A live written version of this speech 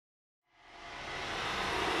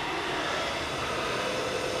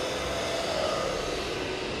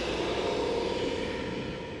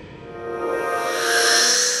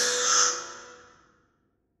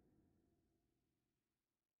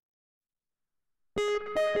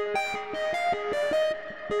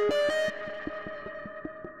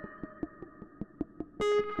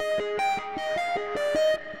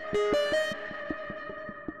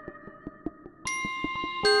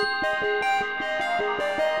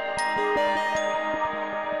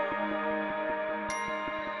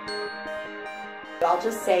I'll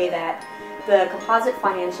just say that the Composite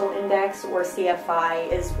Financial Index, or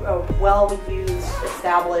CFI, is a well-used,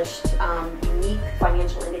 established, unique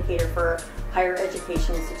financial indicator for higher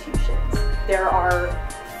education institutions. There are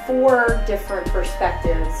 4 different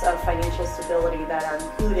perspectives of financial stability that are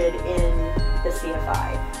included in the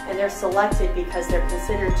CFI, and they're selected because they're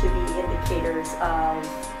considered to be indicators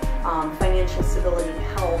of financial stability and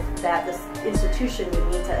health that this institution would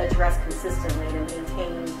need to address consistently to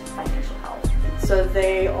maintain financial health. So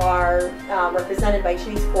they are represented by each of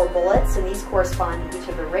these 4 bullets, and these correspond to each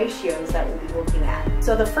of the ratios that we'll be looking at.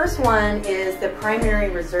 So the first one is the primary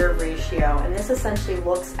reserve ratio, and this essentially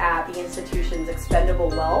looks at the institution's expendable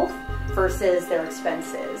wealth versus their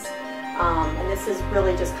expenses. And this is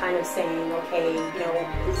really just kind of saying, okay, you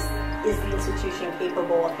know, is the institution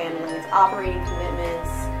capable of handling its operating commitments?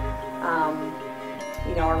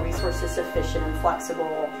 You know, are resources sufficient and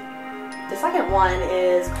flexible? The second one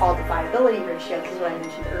is called the viability ratio. This is what I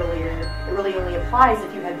mentioned earlier. It really only applies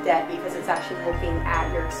if you have debt, because it's actually looking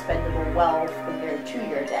at your expendable wealth compared to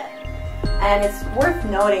your debt. And it's worth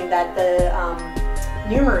noting that the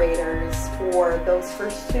numerators for those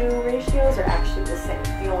first 2 ratios are actually the same.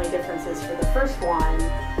 The only difference is for the first one,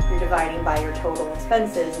 you're dividing by your total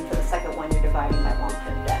expenses, and for the second one, you're dividing by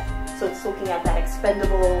long-term debt. So it's looking at that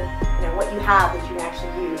expendable, you know, what you have that you can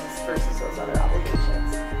actually use versus those other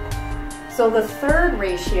obligations. So the third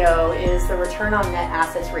ratio is the return on net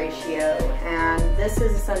assets ratio, and this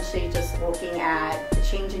is essentially just looking at the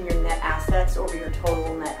change in your net assets over your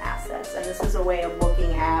total net assets. And this is a way of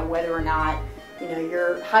looking at whether or not, you know,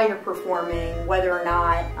 you're higher performing, whether or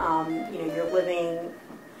not, you know, you're living,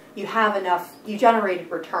 you have enough, you generated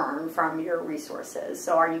return from your resources.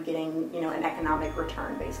 So are you getting, you know, an economic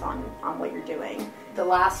return based on what you're doing? The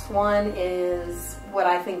last one is what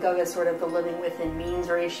I think of as sort of the living within means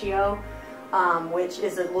ratio, which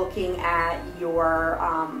is looking at your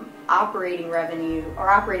operating revenue or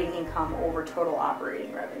operating income over total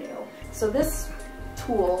operating revenue. So this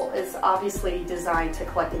tool is obviously designed to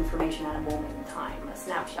collect information at a moment in time, a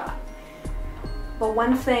snapshot. But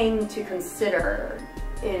one thing to consider,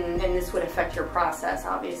 and this would affect your process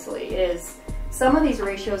obviously, is some of these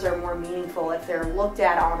ratios are more meaningful if they're looked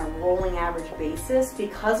at on a rolling average basis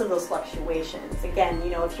because of those fluctuations. Again, you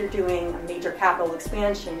know, if you're doing a major capital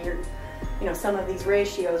expansion, you know, some of these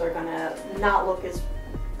ratios are going to not look as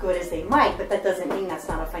good as they might, but that doesn't mean that's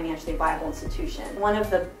not a financially viable institution. One of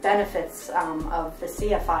the benefits of the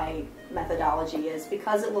CFI methodology is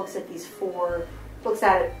because it looks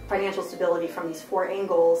at financial stability from these 4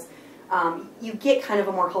 angles, you get kind of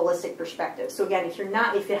a more holistic perspective. So again, if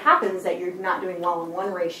it happens that you're not doing well in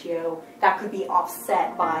one ratio, that could be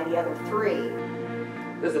offset by the other 3.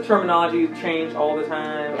 Does the terminology change all the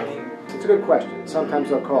time? I mean, it's a good question. Sometimes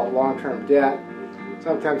they'll call it long-term debt.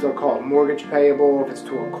 Sometimes they'll call it mortgage payable if it's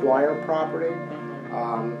to acquire property.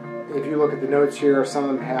 If you look at the notes here, some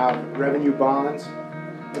of them have revenue bonds.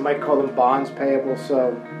 They might call them bonds payable,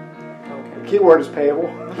 so the key word is payable.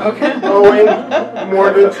 Okay. Owing,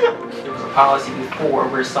 mortgage. There was a policy before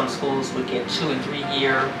where some schools would get 2- and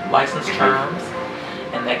 3-year license terms,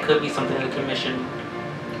 and that could be something the commission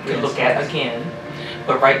could look at again.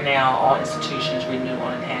 But right now, all institutions renew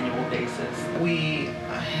on an annual basis. We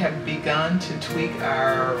have begun to tweak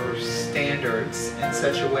our standards in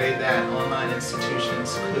such a way that online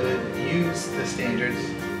institutions could use the standards.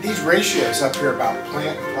 These ratios up here about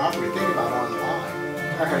plant and property, think about online.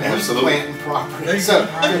 Absolutely. Plant and property. So,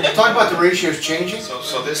 talk about the ratios changing.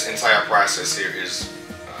 So this entire process here is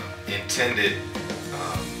intended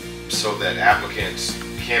so that applicants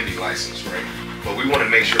can be licensed, right? But we want to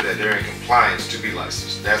make sure that they're in compliance to be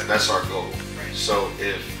licensed. That's our goal. So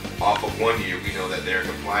if off of 1 year we know that they're in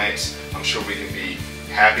compliance, I'm sure we can be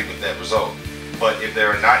happy with that result. But if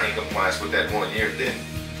they're not in compliance with that 1 year, then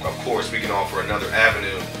of course we can offer another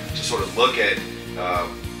avenue to sort of look at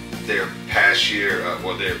their past year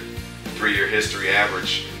or their 3-year history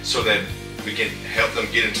average, so that we can help them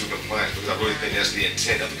get into compliance, because I really think that's the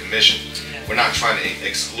intent of the commission. We're not trying to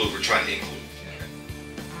exclude, we're trying to include.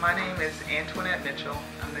 My name is Antoinette Mitchell.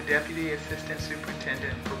 I'm the Deputy Assistant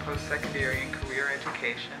Superintendent for Post-Secondary and Career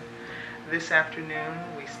Education. This afternoon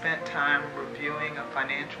we spent time reviewing a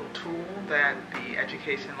financial tool that the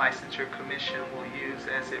Education Licensure Commission will use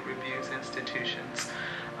as it reviews institutions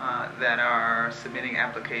that are submitting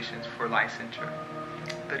applications for licensure.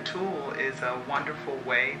 The tool is a wonderful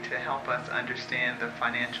way to help us understand the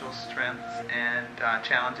financial strengths and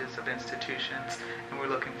challenges of institutions, and we're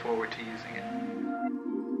looking forward to using it.